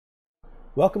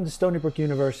Welcome to Stony Brook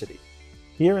University.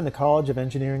 Here in the College of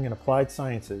Engineering and Applied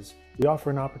Sciences, we offer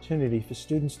an opportunity for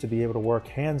students to be able to work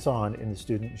hands-on in the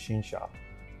student machine shop.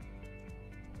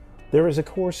 There is a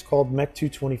course called MEC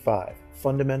 225,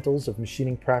 Fundamentals of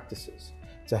Machining Practices.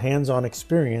 It's a hands-on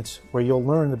experience where you'll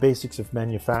learn the basics of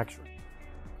manufacturing.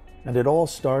 And it all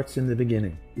starts in the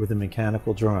beginning with a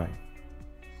mechanical drawing.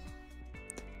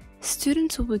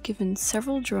 Students will be given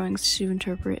several drawings to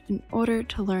interpret in order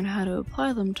to learn how to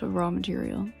apply them to raw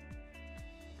material.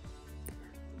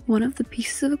 One of the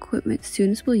pieces of equipment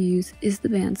students will use is the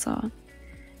bandsaw.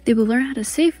 They will learn how to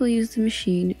safely use the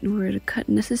machine in order to cut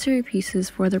necessary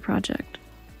pieces for their project.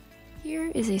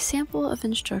 Here is a sample of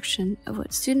instruction of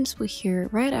what students will hear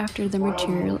right after the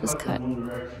material is cut. In one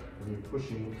direction when you're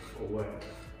pushing away.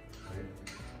 Right?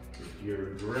 If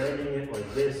you're dragging it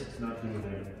like this, it's not doing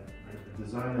anything. The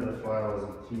design of the file is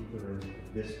to keep it in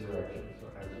this direction. So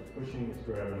as you're pushing, it's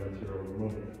grabbing the material,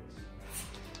 removing it.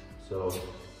 So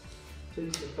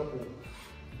it takes a couple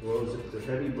blows. It's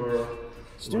a heavy burr.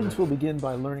 Students will begin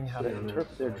by learning how to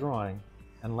interpret their drawing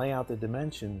and lay out the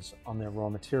dimensions on their raw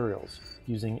materials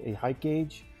using a height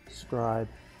gauge, scribe,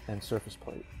 and surface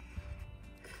plate.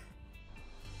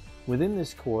 Within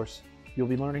this course, you'll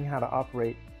be learning how to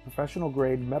operate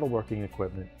professional-grade metalworking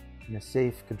equipment in a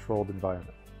safe, controlled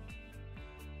environment.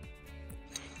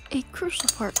 A crucial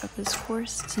part of this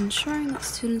course is ensuring that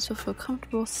students will feel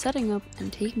comfortable setting up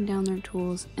and taking down their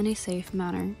tools in a safe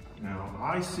manner. Now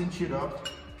I cinch it up,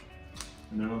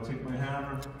 and then I'll take my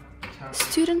hammer.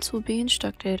 Students will be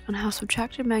instructed on how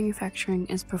subtractive manufacturing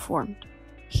is performed.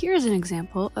 Here is an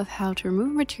example of how to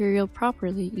remove material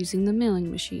properly using the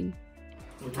milling machine.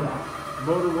 With the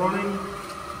motor running,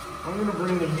 I'm going to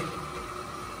bring the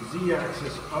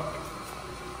Z-axis up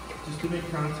just to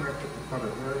make contact with the cutter,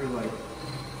 very light.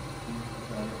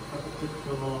 Cut the tip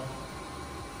film off.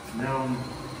 Now I'm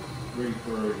ready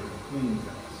for a cleaning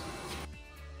pass.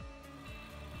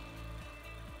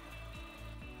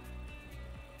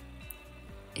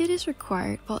 It is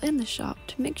required while in the shop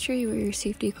to make sure you wear your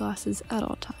safety glasses at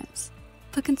all times.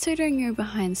 But considering you're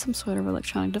behind some sort of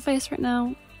electronic device right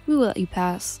now, we will let you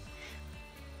pass.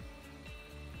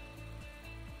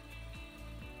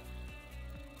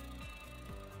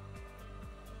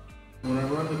 When I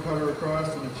run the cutter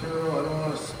across the material, I don't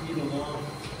want to speed along.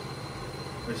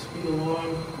 If I speed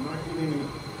along, I'm not giving the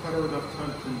cutter enough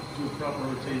time to do a proper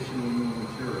rotation and move the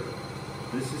material.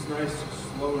 This is nice,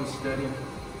 slow and steady.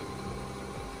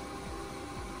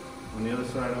 On the other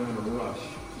side, I'm going to rush,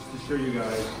 just to show you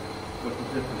guys what the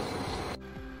difference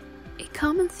is. A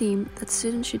common theme that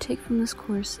students should take from this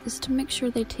course is to make sure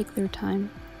they take their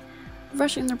time.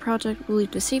 Rushing their project will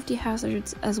lead to safety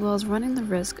hazards as well as running the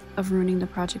risk of ruining the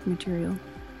project material.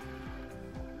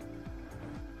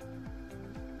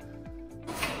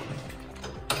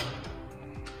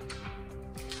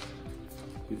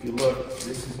 If you look,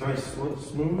 this is nice,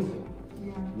 smooth.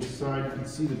 Yeah. This side, you can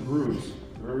see the grooves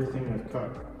of everything I've cut.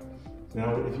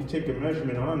 Now, if you take a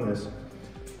measurement on this,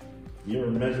 you're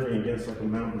measuring against like a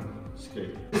mountain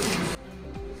scale.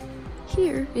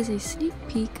 Here is a sneak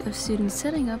peek of students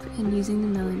setting up and using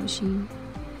the milling machine.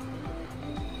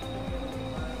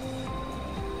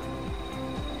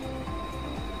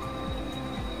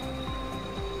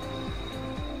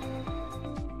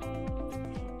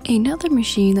 Another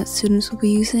machine that students will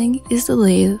be using is the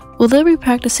lathe, where they'll be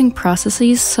practicing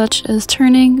processes such as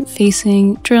turning,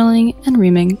 facing, drilling, and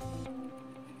reaming.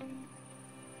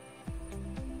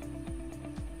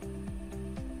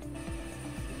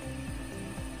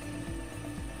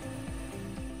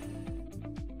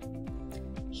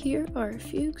 Here are a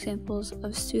few examples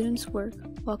of students' work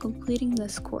while completing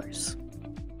this course.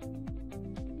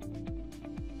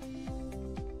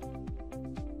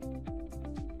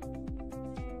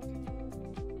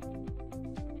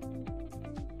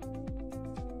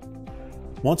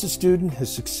 Once a student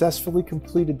has successfully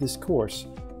completed this course,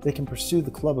 they can pursue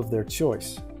the club of their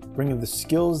choice, bringing the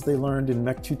skills they learned in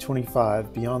MEC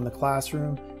 225 beyond the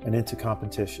classroom and into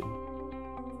competition.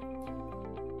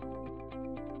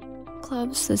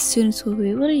 Clubs that students will be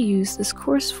able to use this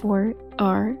course for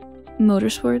are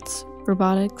motorsports,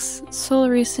 robotics,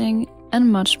 solar racing,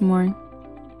 and much more.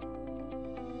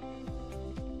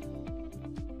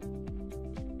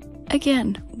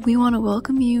 Again, we want to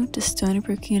welcome you to Stony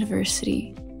Brook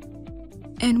University,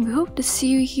 and we hope to see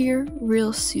you here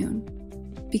real soon,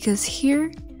 because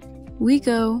here we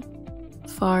go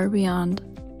far beyond.